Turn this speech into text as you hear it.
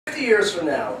50 years from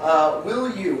now,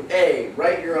 will you A,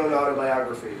 write your own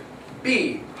autobiography,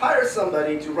 B, hire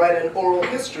somebody to write an oral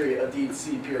history of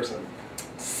D.C. Pierson,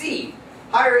 C,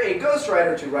 hire a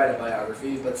ghostwriter to write a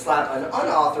biography, but slap an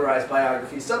unauthorized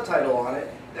biography subtitle on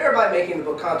it, thereby making the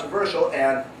book controversial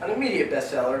and an immediate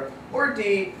bestseller, or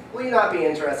D, will you not be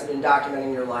interested in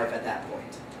documenting your life at that point?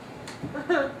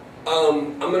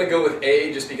 I'm going to go with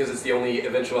A just because it's the only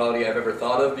eventuality I've ever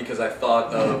thought of, because I've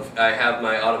thought of, I have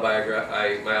my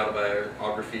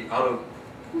autobiography, I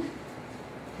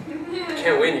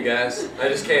can't win, you guys. I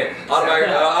just can't.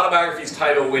 Autobiography's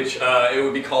title, which it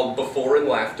would be called Before and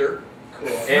Laughter. Cool.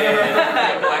 And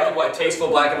a black and white, tasteful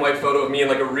black and white photo of me in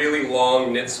like a really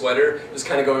long knit sweater, just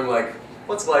kind of going like,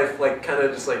 what's life, like kind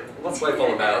of just like, what's life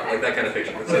all about? Like that kind of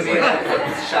picture. So like,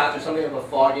 shots or something of a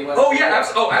foggy light? Oh yeah,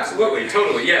 absolutely,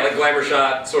 totally. Yeah, like glamour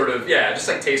shot, sort of, yeah, just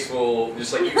like tasteful,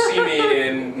 just like you see me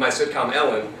in my sitcom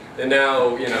Ellen, and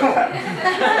now, you know,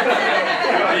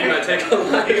 you might take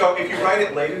on life. You know, if you write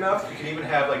it late enough, you can even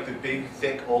have like the big,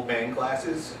 thick old man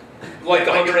glasses. Like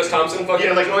the Hunter S. Thompson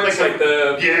fucking like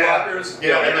the blue lockers?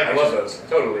 Yeah, I love those,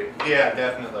 totally. Yeah,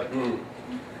 definitely.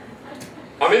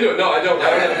 I'm into it. No, I don't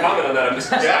have a comment on that. I'm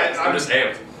just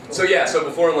amped. So yeah, so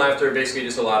Before and Laughter, basically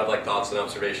just a lot of like thoughts and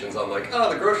observations on like, oh,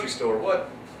 the grocery store, what?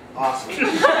 Awesome. Thank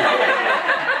you for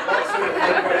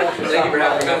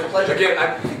having me, man. Again,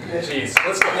 jeez,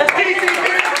 let's go.